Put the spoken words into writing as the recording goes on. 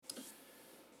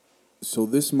So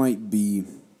this might be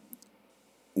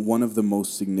one of the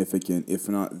most significant, if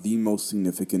not the most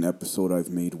significant episode I've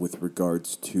made with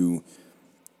regards to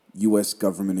US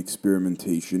government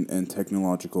experimentation and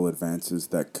technological advances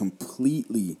that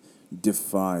completely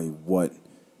defy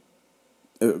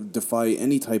defy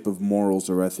any type of morals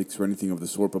or ethics or anything of the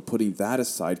sort, but putting that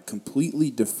aside,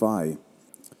 completely defy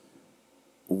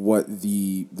what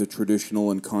the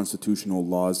traditional and constitutional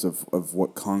laws of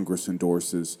what Congress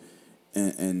endorses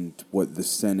and what the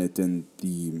Senate and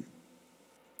the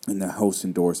House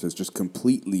endorses, just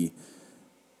completely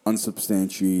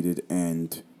unsubstantiated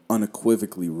and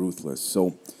unequivocally ruthless.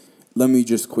 So let me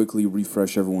just quickly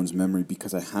refresh everyone's memory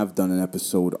because I have done an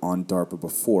episode on DARPA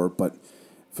before, but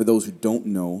for those who don't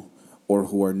know or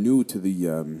who are new to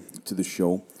the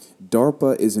show,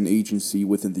 DARPA is an agency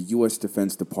within the U.S.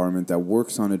 Defense Department that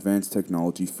works on advanced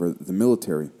technology for the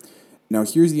military. Now,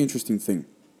 here's the interesting thing.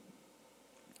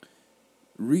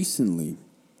 Recently,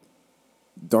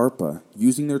 DARPA,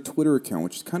 using their Twitter account,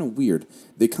 which is kind of weird,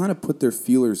 they kind of put their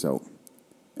feelers out.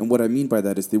 And what I mean by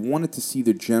that is they wanted to see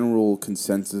the general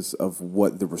consensus of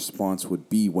what the response would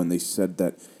be when they said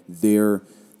that they're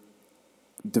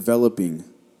developing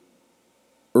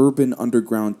urban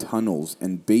underground tunnels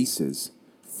and bases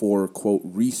for, quote,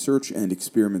 research and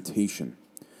experimentation.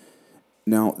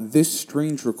 Now, this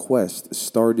strange request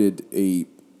started a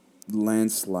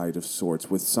landslide of sorts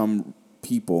with some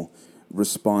people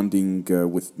responding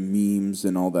with memes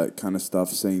and all that kind of stuff,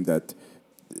 saying that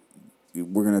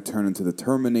we're going to turn into the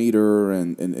Terminator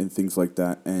and things like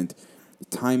that. And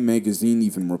Time magazine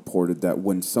even reported that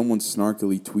when someone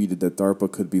snarkily tweeted that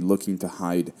DARPA could be looking to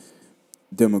hide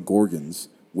Demogorgons,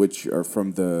 which are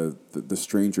from the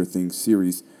Stranger Things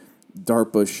series,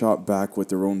 DARPA shot back with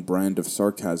their own brand of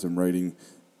sarcasm, writing,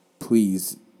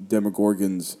 "Please,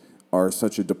 Demogorgons are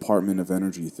such a Department of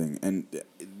Energy thing." And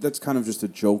that's kind of just a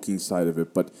joking side of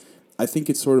it, but I think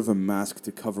it's sort of a mask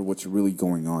to cover what's really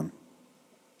going on.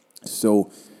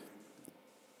 So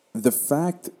the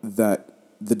fact that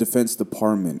the Defense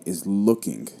Department is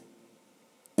looking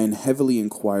and heavily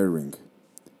inquiring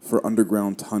for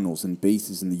underground tunnels and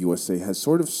bases in the USA has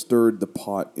sort of stirred the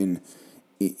pot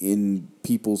in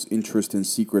people's interest in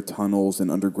secret tunnels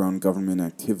and underground government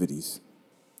activities,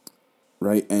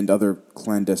 right, and other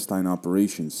clandestine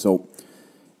operations. So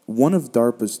one of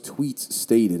DARPA's tweets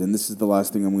stated, and this is the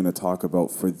last thing I'm going to talk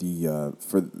about for the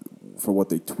for what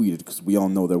they tweeted, because we all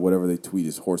know that whatever they tweet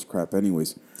is horse crap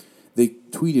anyways. They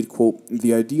tweeted, quote,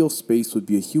 "The ideal space would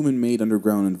be a human-made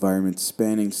underground environment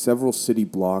spanning several city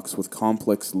blocks with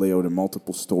complex layout and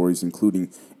multiple stories, including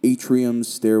atriums,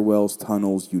 stairwells,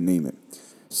 tunnels, you name it.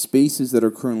 Spaces that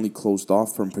are currently closed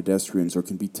off from pedestrians or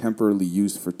can be temporarily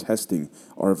used for testing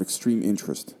are of extreme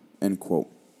interest," end quote.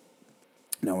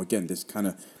 Now, again, this kind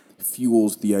of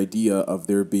fuels the idea of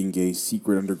there being a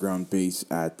secret underground base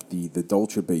at the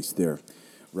Dulce base there,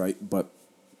 right? But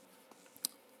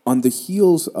on the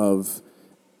heels of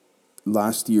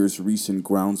last year's recent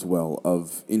groundswell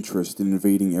of interest in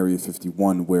invading Area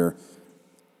 51, where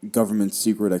government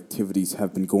secret activities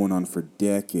have been going on for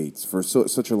decades, for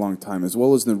such a long time, as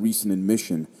well as the recent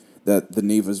admission that the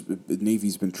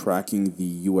Navy's been tracking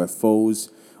the UFOs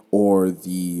or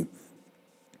the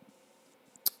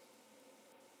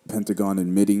Pentagon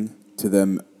admitting to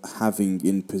them having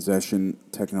in possession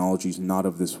technologies not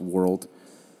of this world.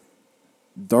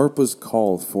 DARPA's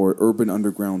call for urban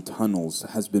underground tunnels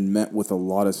has been met with a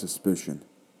lot of suspicion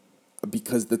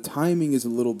because the timing is a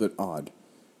little bit odd.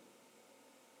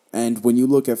 And when you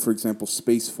look at, for example,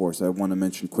 Space Force, I want to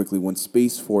mention quickly, when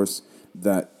Space Force,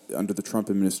 that under the Trump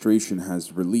administration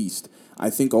has released, I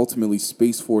think ultimately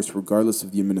Space Force, regardless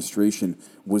of the administration,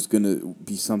 was going to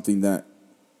be something that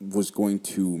was going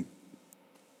to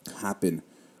happen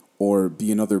or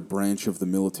be another branch of the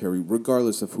military,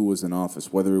 regardless of who was in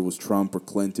office, whether it was Trump or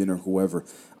Clinton or whoever.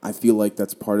 I feel like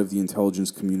that's part of the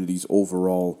intelligence community's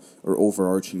overall or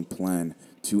overarching plan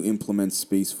to implement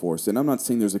Space Force. And I'm not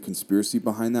saying there's a conspiracy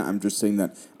behind that. I'm just saying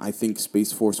that I think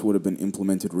Space Force would have been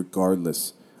implemented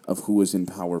regardless of who was in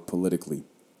power politically.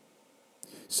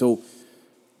 So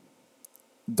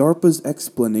DARPA's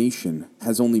explanation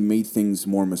has only made things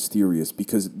more mysterious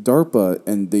because DARPA,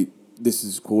 and this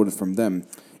is quoted from them,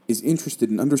 is interested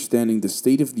in understanding the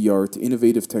state-of-the-art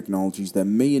innovative technologies that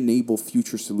may enable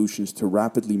future solutions to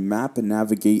rapidly map and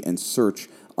navigate and search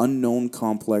unknown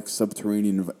complex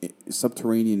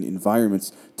subterranean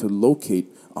environments to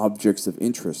locate objects of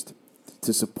interest.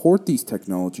 To support these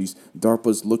technologies, DARPA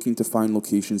is looking to find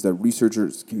locations that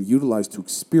researchers can utilize to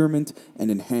experiment and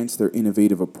enhance their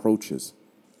innovative approaches.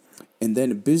 And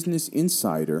then Business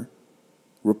Insider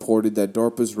reported that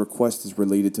DARPA's request is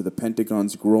related to the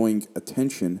Pentagon's growing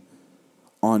attention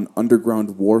on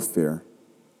underground warfare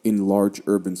in large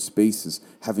urban spaces,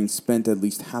 having spent at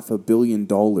least $500 million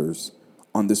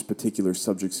on this particular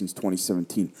subject since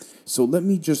 2017. So let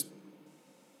me just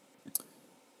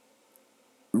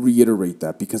reiterate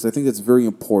that because I think that's very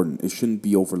important. It shouldn't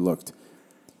be overlooked.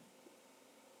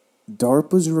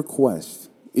 DARPA's request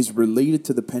is related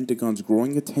to the Pentagon's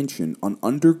growing attention on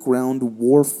underground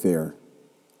warfare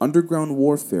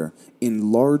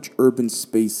in large urban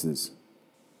spaces,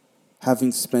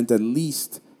 having spent at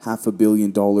least $500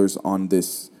 million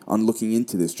on looking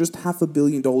into this. Just $500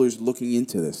 million looking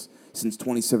into this since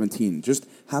 2017. Just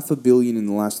 $500 million in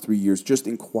the last 3 years, just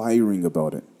inquiring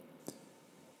about it.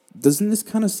 Doesn't this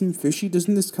kind of seem fishy?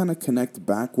 Doesn't this kind of connect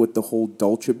back with the whole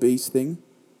Dulce base thing?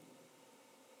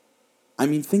 I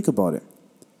mean, think about it.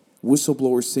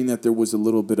 Whistleblowers saying that there was a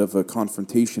little bit of a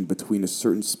confrontation between a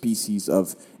certain species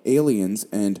of aliens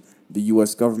and the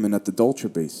U.S. government at the Dulce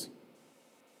base.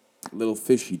 A little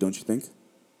fishy, don't you think?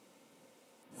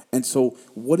 And so,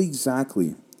 what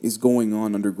exactly is going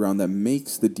on underground that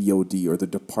makes the DoD or the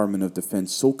Department of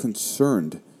Defense so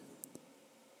concerned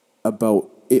about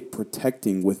it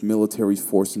protecting with military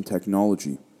force and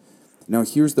technology? Now,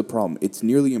 here's the problem. It's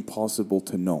nearly impossible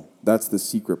to know. That's the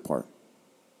secret part.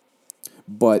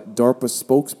 But DARPA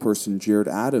spokesperson Jared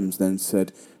Adams then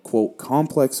said, quote,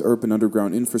 complex urban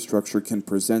underground infrastructure can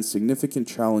present significant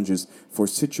challenges for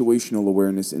situational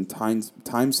awareness in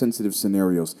time-sensitive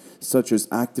scenarios, such as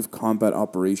active combat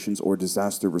operations or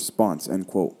disaster response, end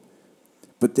quote.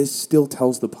 But this still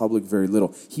tells the public very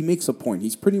little. He makes a point.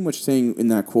 He's pretty much saying in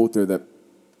that quote there that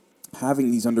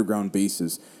having these underground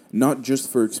bases, not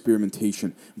just for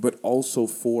experimentation, but also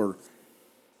for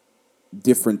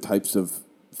different types of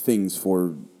things,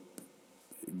 for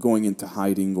going into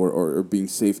hiding or being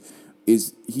safe,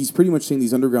 he's pretty much saying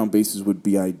these underground bases would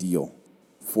be ideal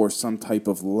for some type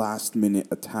of last-minute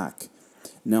attack.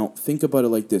 Now, think about it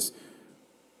like this.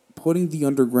 Putting the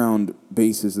underground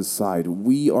bases aside,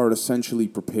 we are essentially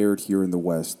prepared here in the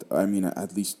West. I mean,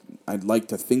 at least I'd like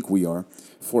to think we are,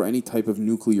 for any type of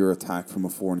nuclear attack from a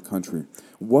foreign country.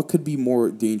 What could be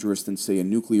more dangerous than, say, a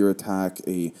nuclear attack,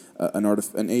 an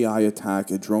AI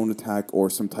attack, a drone attack, or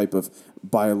some type of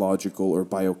biological or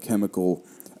biochemical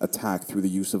attack through the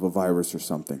use of a virus or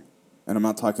something? And I'm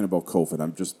not talking about COVID.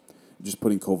 I'm just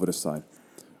putting COVID aside.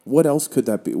 What else could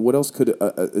that be? What else could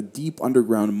a deep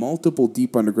underground, multiple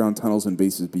deep underground tunnels and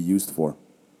bases be used for?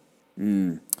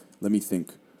 Let me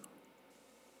think.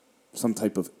 Some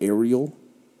type of aerial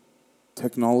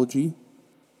technology?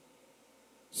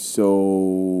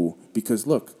 So, because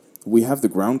look, we have the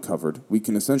ground covered. We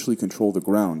can essentially control the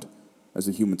ground as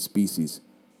a human species.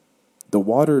 The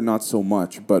water, not so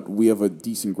much, but we have a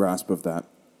decent grasp of that.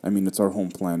 I mean, it's our home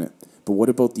planet. But what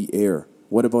about the air?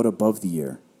 What about above the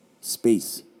air?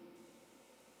 Space.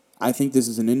 I think this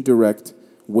is an indirect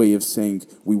way of saying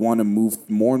we want to move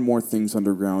more and more things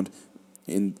underground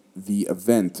in the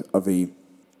event of an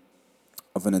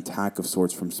attack of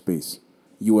sorts from space.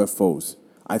 UFOs.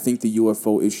 I think the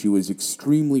UFO issue is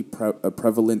extremely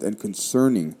prevalent and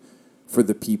concerning for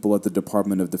the people at the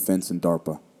Department of Defense and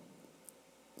DARPA.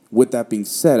 With that being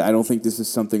said, I don't think this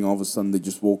is something all of a sudden they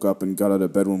just woke up and got out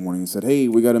of bed one morning and said, hey,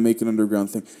 we got to make an underground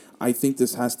thing. I think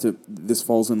this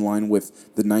falls in line with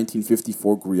the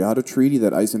 1954 Greada Treaty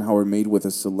that Eisenhower made with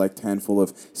a select handful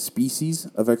of species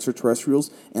of extraterrestrials,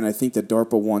 and I think that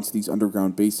DARPA wants these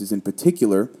underground bases in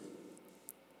particular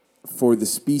for the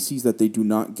species that they do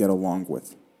not get along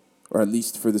with, or at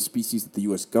least for the species that the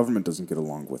U.S. government doesn't get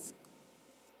along with.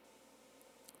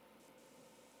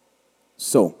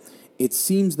 So, it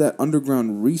seems that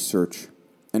underground research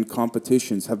and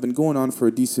competitions have been going on for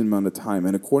a decent amount of time,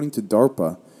 and according to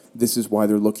DARPA, this is why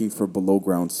they're looking for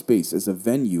below-ground space as a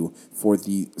venue for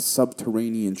the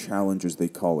subterranean challenge, as they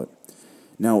call it.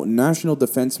 Now, National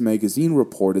Defense Magazine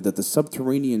reported that the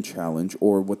Subterranean Challenge,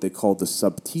 or what they call the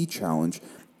Sub-T Challenge,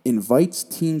 invites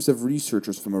teams of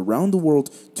researchers from around the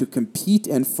world to compete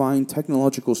and find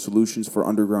technological solutions for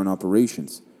underground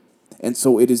operations. And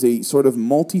so it is a sort of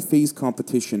multi-phase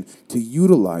competition to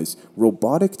utilize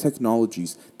robotic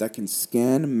technologies that can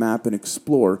scan, map, and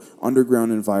explore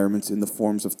underground environments in the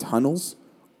forms of tunnels,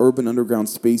 urban underground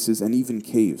spaces, and even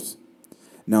caves.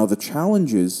 Now, the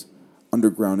challenges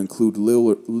underground include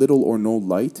little or no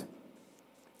light,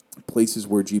 places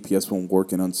where GPS won't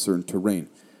work, and uncertain terrain.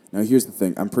 Now, here's the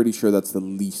thing. I'm pretty sure that's the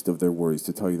least of their worries,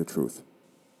 to tell you the truth.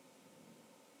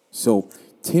 So,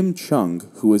 Tim Chung,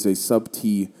 who is a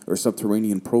Sub-T or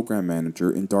subterranean program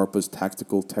manager in DARPA's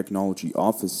Tactical Technology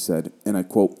Office, said, and I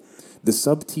quote, The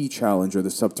Sub-T challenge, or the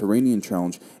Subterranean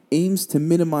challenge, aims to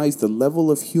minimize the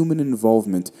level of human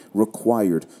involvement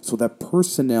required so that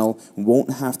personnel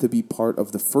won't have to be part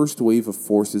of the first wave of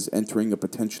forces entering a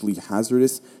potentially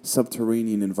hazardous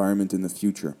subterranean environment in the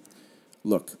future.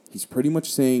 Look, he's pretty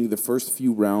much saying the first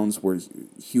few rounds where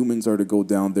humans are to go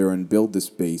down there and build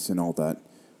this base and all that,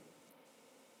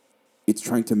 it's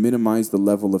trying to minimize the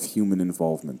level of human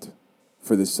involvement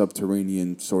for this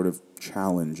subterranean sort of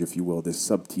challenge, if you will, this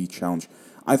Sub-T challenge.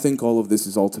 I think all of this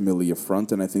is ultimately a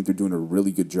front, and I think they're doing a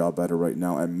really good job at it right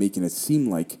now at making it seem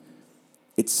like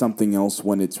it's something else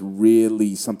when it's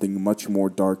really something much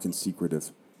more dark and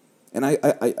secretive. And I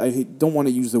don't want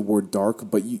to use the word dark,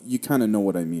 but you kind of know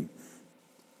what I mean.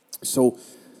 So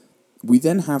we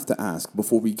then have to ask,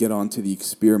 before we get on to the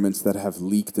experiments that have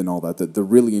leaked and all that, the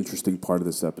really interesting part of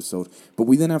this episode, but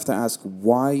we then have to ask,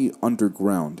 why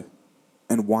underground?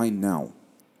 And why now?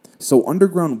 So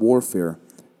underground warfare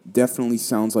definitely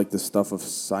sounds like the stuff of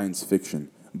science fiction,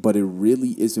 but it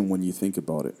really isn't when you think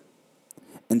about it.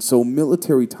 And so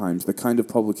Military Times, the kind of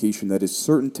publication that is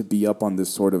certain to be up on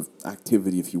this sort of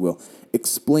activity, if you will,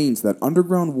 explains that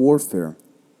underground warfare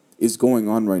is going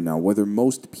on right now, whether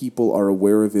most people are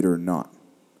aware of it or not.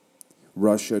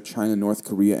 Russia, China, North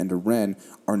Korea, and Iran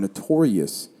are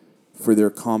notorious for their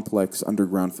complex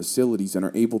underground facilities and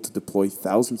are able to deploy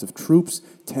thousands of troops,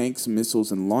 tanks,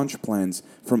 missiles, and launch plans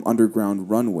from underground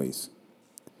runways.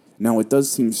 Now, it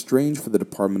does seem strange for the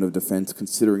Department of Defense,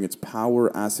 considering its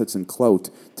power, assets, and clout,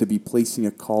 to be placing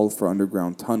a call for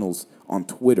underground tunnels on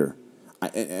Twitter.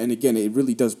 And again, it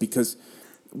really does, because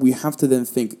we have to then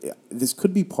think this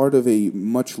could be part of a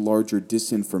much larger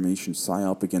disinformation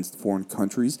psyop against foreign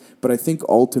countries, but I think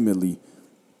ultimately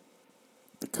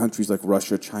countries like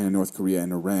Russia, China, North Korea,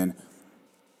 and Iran,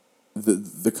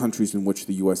 the countries in which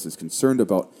the U.S. is concerned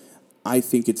about, I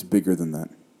think it's bigger than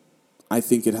that. I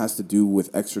think it has to do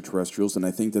with extraterrestrials, and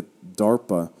I think that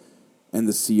DARPA and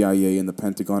the CIA and the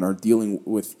Pentagon are dealing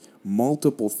with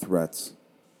multiple threats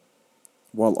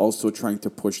while also trying to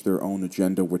push their own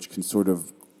agenda, which can sort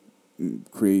of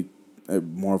create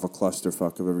more of a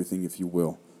clusterfuck of everything, if you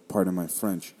will. Pardon my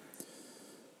French.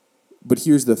 But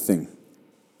here's the thing.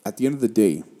 At the end of the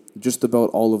day, just about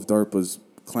all of DARPA's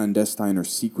clandestine or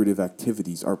secretive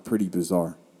activities are pretty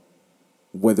bizarre.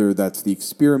 Whether that's the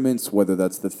experiments, whether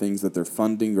that's the things that they're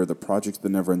funding or the projects that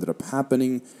never ended up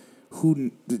happening,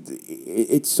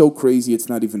 it's so crazy it's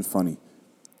not even funny.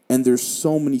 And there's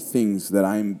so many things that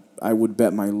I would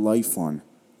bet my life on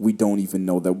we don't even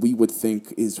know, that we would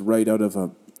think is right out of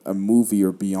a movie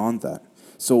or beyond that.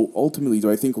 So ultimately, do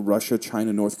I think Russia,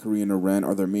 China, North Korea, and Iran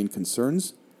are their main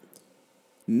concerns?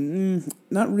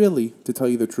 Not really, to tell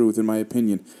you the truth, in my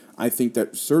opinion. I think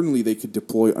that certainly they could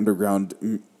deploy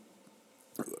underground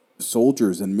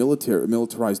soldiers and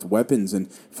militarized weapons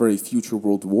and for a future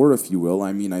world war, if you will.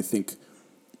 I mean, I think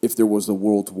if there was a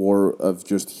world war of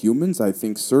just humans, I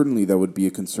think certainly that would be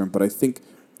a concern. But I think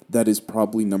that is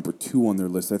probably number 2 on their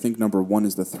list. I think number 1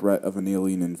 is the threat of an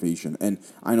alien invasion. And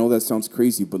I know that sounds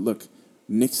crazy, but look,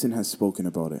 Nixon has spoken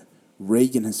about it.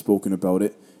 Reagan has spoken about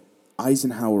it.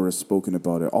 Eisenhower has spoken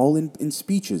about it. All in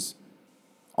speeches.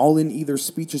 All in either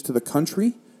speeches to the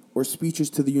country or speeches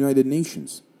to the United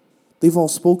Nations. They've all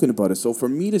spoken about it. So for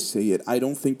me to say it, I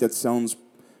don't think that sounds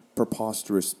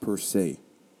preposterous per se.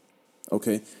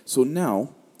 Okay? So now,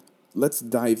 let's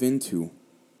dive into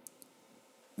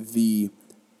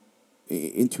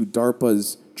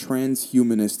DARPA's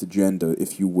transhumanist agenda,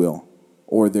 if you will,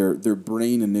 or their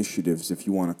brain initiatives, if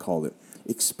you want to call it.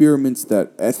 Experiments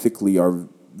that ethically are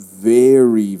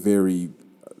very, very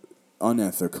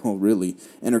unethical, really,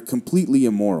 and are completely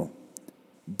immoral.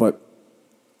 But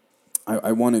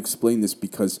I want to explain this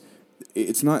because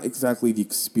it's not exactly the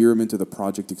experiment or the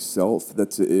project itself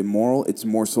that's immoral. It's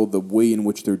more so the way in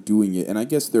which they're doing it. And I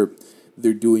guess they're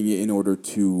doing it in order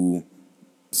to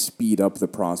speed up the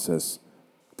process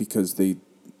because they're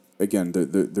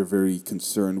very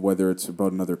concerned whether it's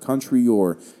about another country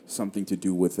or something to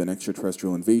do with an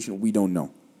extraterrestrial invasion. We don't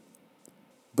know.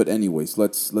 But anyways,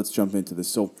 let's jump into this.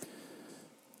 So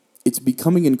it's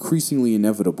becoming increasingly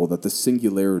inevitable that the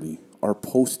singularity, our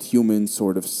post-human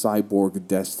sort of cyborg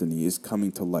destiny, is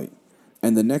coming to light.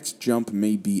 And the next jump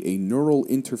may be a neural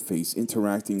interface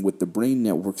interacting with the brain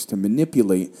networks to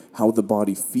manipulate how the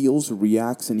body feels,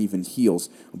 reacts, and even heals,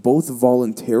 both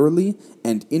voluntarily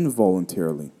and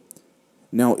involuntarily.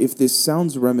 Now, if this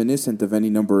sounds reminiscent of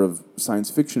any number of science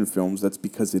fiction films, that's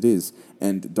because it is,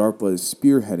 and DARPA is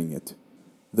spearheading it,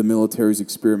 the military's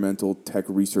experimental tech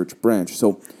research branch.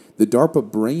 So the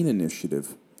DARPA Brain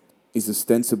Initiative is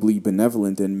ostensibly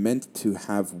benevolent and meant to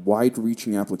have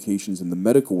wide-reaching applications in the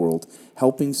medical world,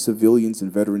 helping civilians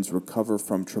and veterans recover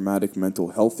from traumatic mental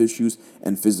health issues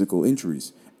and physical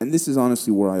injuries. And this is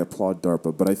honestly where I applaud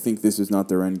DARPA, but I think this is not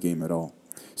their end game at all.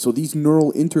 So these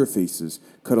neural interfaces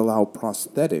could allow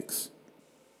prosthetics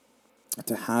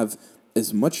to have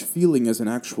as much feeling as an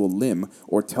actual limb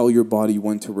or tell your body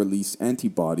when to release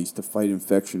antibodies to fight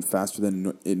infection faster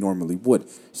than it normally would,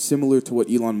 similar to what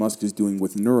Elon Musk is doing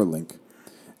with Neuralink.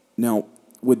 Now,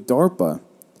 with DARPA,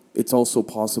 it's also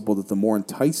possible that the more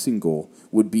enticing goal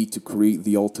would be to create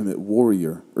the ultimate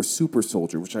warrior or super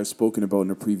soldier, which I've spoken about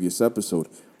in a previous episode,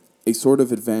 a sort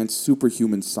of advanced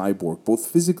superhuman cyborg, both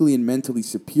physically and mentally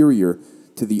superior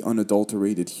to the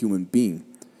unadulterated human being.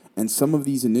 And some of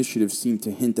these initiatives seem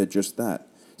to hint at just that.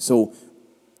 So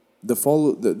the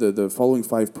following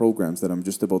 5 programs that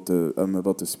I'm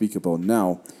about to speak about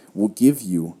now will give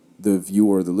you, the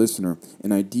viewer, the listener,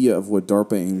 an idea of what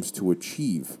DARPA aims to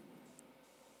achieve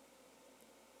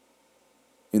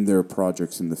in their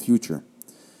projects in the future.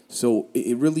 So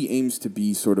it really aims to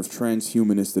be sort of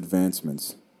transhumanist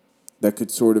advancements that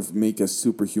could sort of make us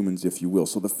superhumans, if you will.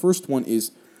 So the first one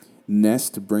is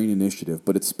NEST Brain Initiative,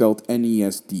 but it's spelled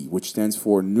NESD, which stands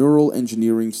for Neural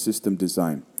Engineering System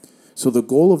Design. So the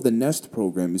goal of the NEST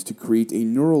program is to create a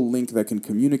neural link that can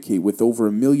communicate with over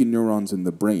 1 million neurons in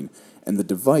the brain, and the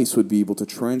device would be able to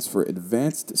transfer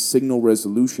advanced signal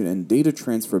resolution and data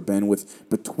transfer bandwidth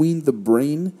between the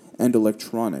brain and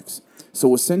electronics.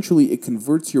 So essentially, it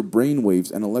converts your brain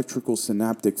waves and electrical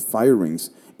synaptic firings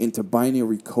into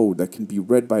binary code that can be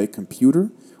read by a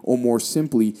computer, or more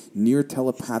simply, near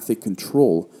telepathic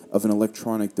control of an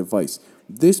electronic device.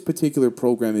 This particular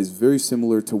program is very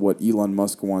similar to what Elon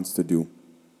Musk wants to do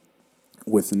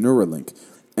with Neuralink.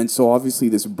 And so obviously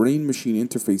this brain-machine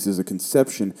interface is a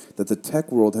conception that the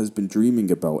tech world has been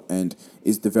dreaming about and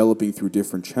is developing through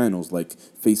different channels like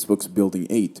Facebook's Building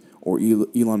 8 or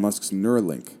Elon Musk's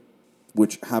Neuralink,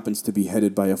 which happens to be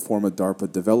headed by a former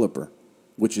DARPA developer,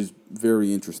 which is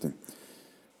very interesting.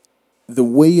 The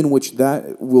way in which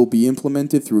that will be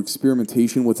implemented through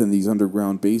experimentation within these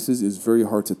underground bases is very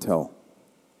hard to tell.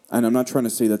 And I'm not trying to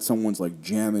say that someone's like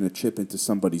jamming a chip into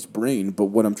somebody's brain, but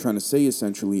what I'm trying to say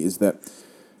essentially is that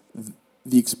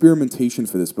the experimentation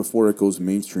for this before it goes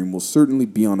mainstream will certainly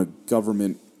be on a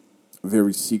government,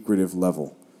 very secretive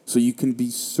level. So you can be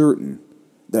certain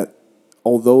that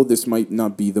although this might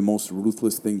not be the most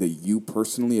ruthless thing that you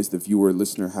personally, as the viewer or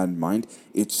listener, had in mind,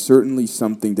 it's certainly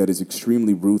something that is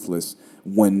extremely ruthless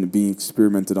when being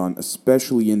experimented on,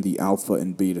 especially in the alpha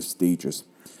and beta stages.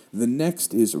 The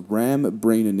next is RAM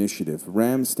Brain Initiative.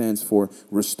 RAM stands for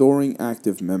Restoring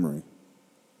Active Memory.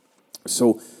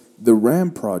 So the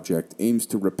RAM project aims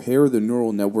to repair the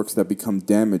neural networks that become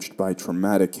damaged by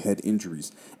traumatic head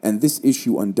injuries. And this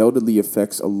issue undoubtedly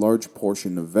affects a large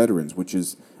portion of veterans, which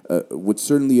is would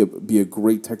certainly be a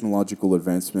great technological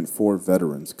advancement for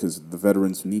veterans, because the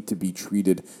veterans need to be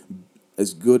treated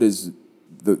as good as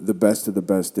the best of the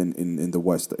best in the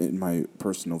West, in my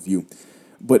personal view.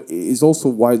 But it is also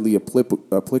widely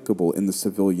applicable in the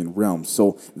civilian realm.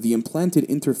 So the implanted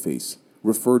interface,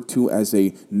 referred to as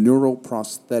a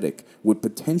neuroprosthetic, would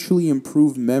potentially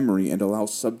improve memory and allow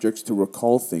subjects to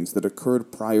recall things that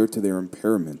occurred prior to their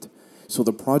impairment. So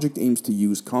the project aims to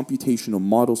use computational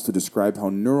models to describe how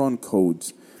neuron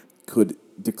codes could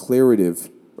declare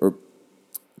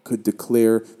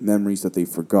memories that they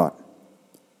forgot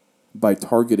by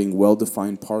targeting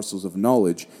well-defined parcels of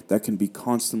knowledge that can be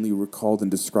constantly recalled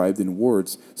and described in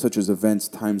words such as events,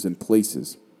 times, and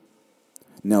places.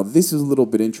 Now, this is a little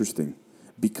bit interesting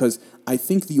because I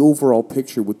think the overall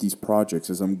picture with these projects,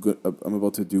 as I'm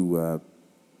about to do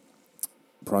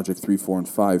Project 3, 4, and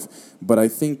 5, but I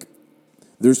think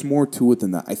there's more to it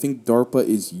than that. I think DARPA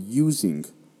is using,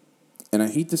 and I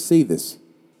hate to say this,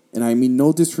 and I mean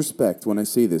no disrespect when I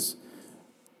say this,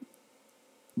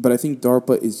 but I think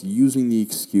DARPA is using the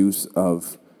excuse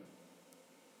of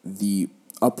the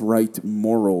upright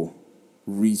moral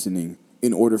reasoning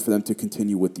in order for them to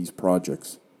continue with these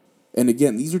projects. And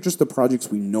again, these are just the projects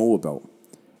we know about.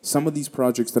 Some of these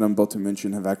projects that I'm about to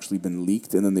mention have actually been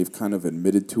leaked, and then they've kind of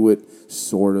admitted to it,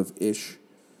 sort of-ish.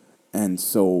 And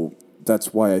so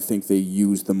that's why I think they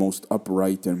use the most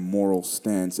upright and moral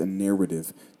stance and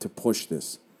narrative to push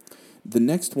this. The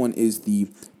next one is the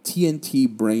TNT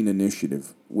Brain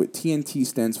Initiative. What TNT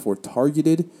stands for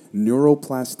Targeted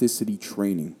Neuroplasticity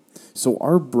Training. So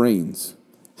our brains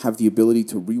have the ability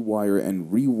to rewire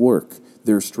and rework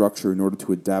their structure in order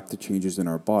to adapt to changes in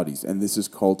our bodies, and this is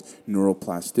called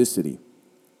neuroplasticity.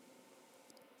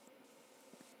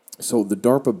 So the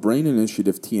DARPA Brain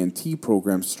Initiative TNT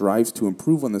program strives to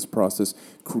improve on this process,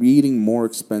 creating more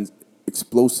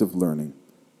explosive learning,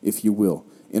 if you will,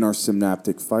 in our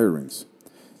synaptic firings.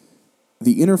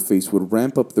 The interface would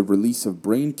ramp up the release of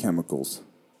brain chemicals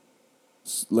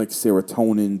like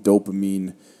serotonin,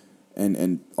 dopamine,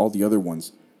 and all the other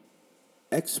ones,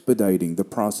 expediting the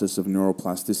process of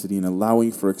neuroplasticity and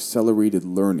allowing for accelerated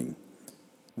learning.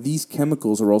 These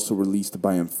chemicals are also released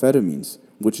by amphetamines,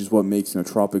 which is what makes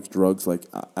nootropic drugs like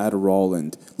Adderall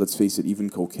and, let's face it,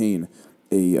 even cocaine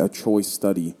a choice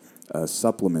study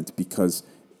supplement, because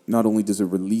not only does it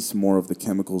release more of the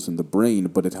chemicals in the brain,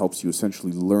 but it helps you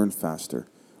essentially learn faster.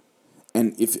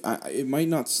 And if it might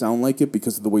not sound like it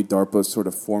because of the way DARPA sort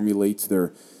of formulates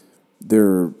their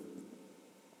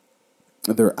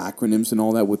acronyms and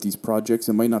all that with these projects,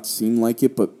 it might not seem like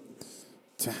it, but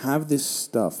to have this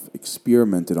stuff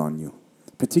experimented on you,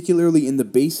 particularly in the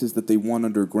bases that they want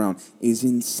underground, is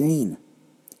insane.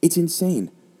 It's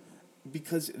insane.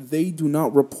 Because they do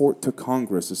not report to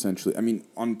Congress, essentially. I mean,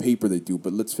 on paper they do,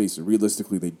 but let's face it,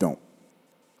 realistically they don't.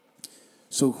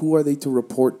 So who are they to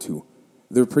report to?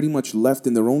 They're pretty much left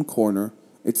in their own corner.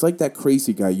 It's like that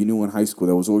crazy guy you knew in high school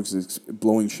that was always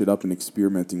blowing shit up and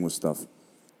experimenting with stuff.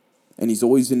 And he's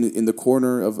always in the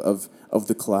corner of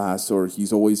the class, or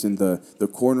he's always in the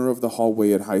corner of the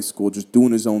hallway at high school just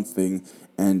doing his own thing.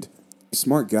 And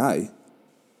smart guy,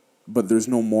 but there's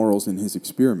no morals in his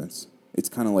experiments. It's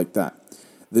kind of like that.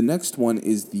 The next one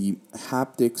is the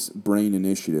Haptics Brain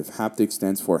Initiative. Haptics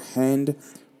stands for Hand,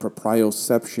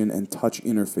 Proprioception, and Touch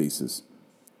Interfaces.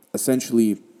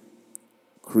 Essentially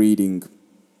creating,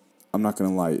 I'm not going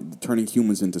to lie, turning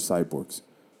humans into cyborgs.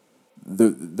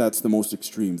 That's the most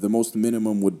extreme. The most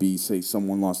minimum would be, say,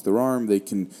 someone lost their arm. They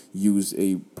can use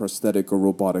a prosthetic or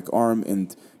robotic arm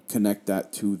and connect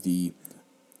that to the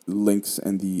links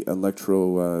and the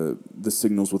the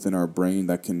signals within our brain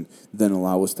that can then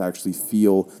allow us to actually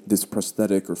feel this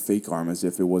prosthetic or fake arm as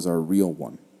if it was our real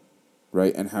one,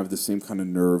 right? And have the same kind of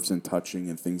nerves and touching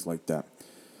and things like that.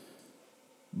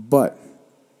 But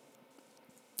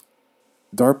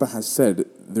DARPA has said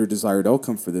their desired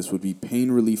outcome for this would be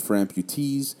pain relief for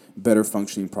amputees, better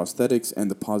functioning prosthetics,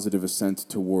 and the positive ascent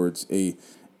towards a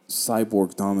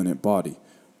cyborg-dominant body.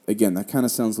 Again, that kind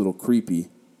of sounds a little creepy,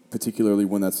 particularly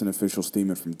when that's an official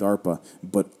statement from DARPA,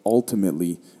 but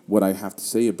ultimately, what I have to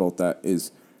say about that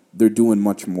is they're doing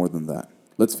much more than that.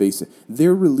 Let's face it,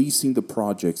 they're releasing the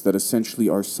projects that essentially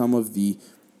are some of the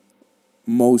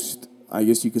most, I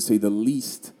guess you could say, the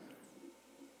least,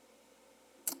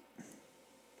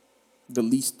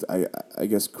 I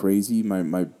guess, crazy.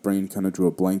 My brain kind of drew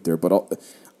a blank there, but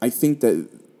I think that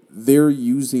they're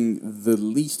using the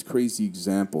least crazy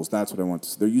examples. That's what I want to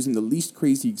say. They're using the least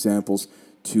crazy examples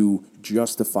to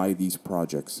justify these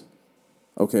projects.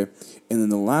 Okay? And then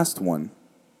the last one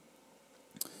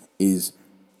is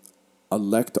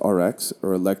ElectRx,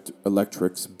 or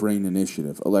Electric's Brain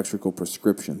Initiative, electrical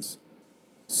prescriptions.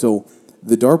 So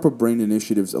the DARPA Brain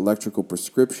Initiative's electrical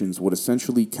prescriptions would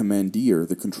essentially commandeer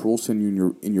the control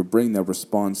center in your brain that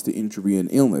responds to injury and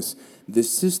illness.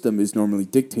 This system is normally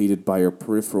dictated by our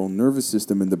peripheral nervous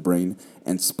system in the brain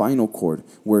and spinal cord,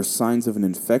 where signs of an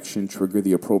infection trigger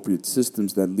the appropriate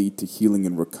systems that lead to healing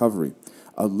and recovery.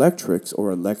 Electrix, or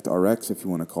ElectRx if you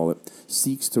want to call it,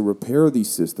 seeks to repair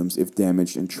these systems if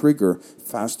damaged and trigger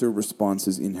faster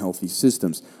responses in healthy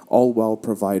systems, all while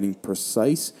providing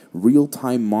precise,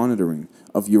 real-time monitoring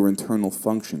of your internal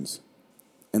functions.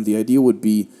 And the idea would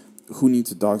be, who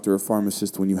needs a doctor or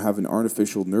pharmacist when you have an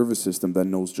artificial nervous system that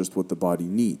knows just what the body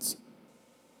needs?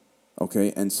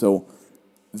 Okay, and so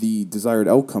the desired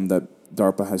outcome that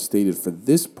DARPA has stated for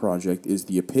this project is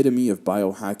the epitome of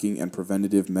biohacking and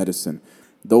preventative medicine.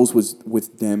 Those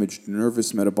with damaged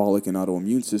nervous, metabolic, and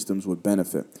autoimmune systems would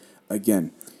benefit.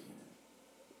 Again,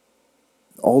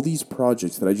 all these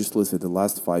projects that I just listed, the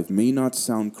last 5, may not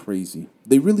sound crazy.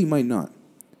 They really might not.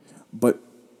 But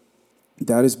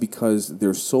that is because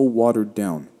they're so watered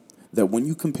down that when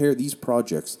you compare these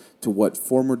projects to what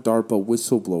former DARPA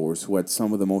whistleblowers who had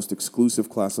some of the most exclusive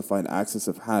classified access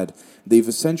have had, they've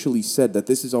essentially said that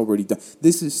this is already done.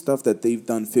 This is stuff that they've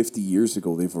done 50 years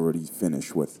ago they've already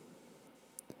finished with.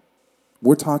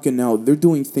 We're talking now, they're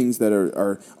doing things that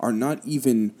are not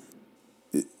even,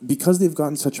 because they've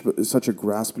gotten such a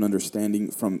grasp and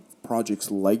understanding from projects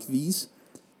like these,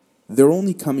 they're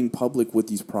only coming public with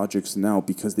these projects now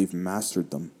because they've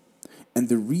mastered them. And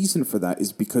the reason for that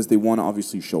is because they want to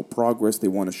obviously show progress. They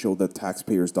want to show that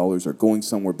taxpayers' dollars are going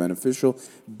somewhere beneficial.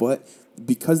 But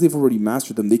because they've already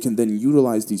mastered them, they can then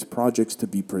utilize these projects to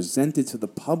be presented to the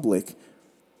public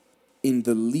in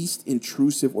the least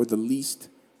intrusive or the least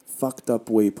fucked up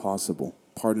way possible.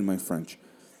 Pardon my French.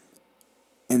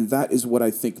 And that is what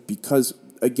I think, because,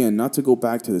 again, not to go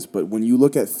back to this, but when you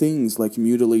look at things like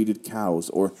mutilated cows,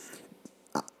 or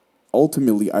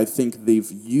ultimately, I think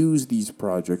they've used these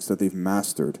projects that they've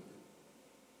mastered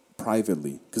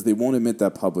privately, because they won't admit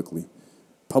that publicly.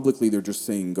 Publicly, they're just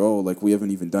saying, "Oh, like we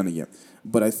haven't even done it yet."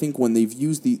 But I think when they've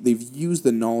used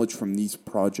the knowledge from these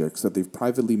projects that they've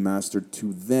privately mastered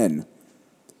to then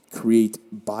create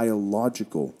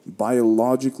biologically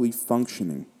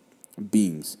functioning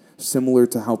beings, similar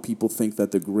to how people think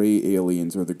that the gray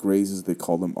aliens, or the grays as they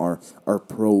call them, are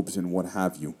probes and what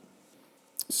have you.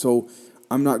 So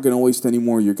I'm not going to waste any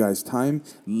more of your guys' time.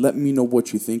 Let me know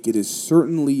what you think. It is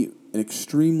certainly an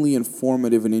extremely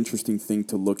informative and interesting thing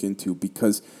to look into,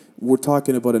 because we're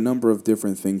talking about a number of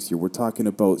different things here. We're talking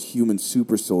about human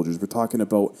super soldiers. We're talking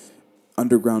about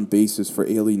underground bases for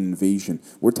alien invasion.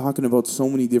 We're talking about so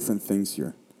many different things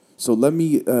here. So let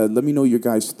me know your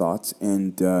guys' thoughts,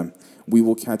 and we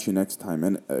will catch you next time.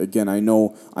 And again,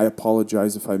 I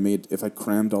apologize if I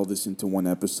crammed all this into one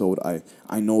episode.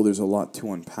 I know there's a lot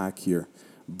to unpack here,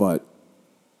 but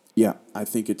yeah, I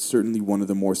think it's certainly one of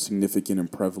the more significant and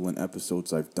prevalent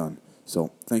episodes I've done.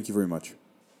 So thank you very much.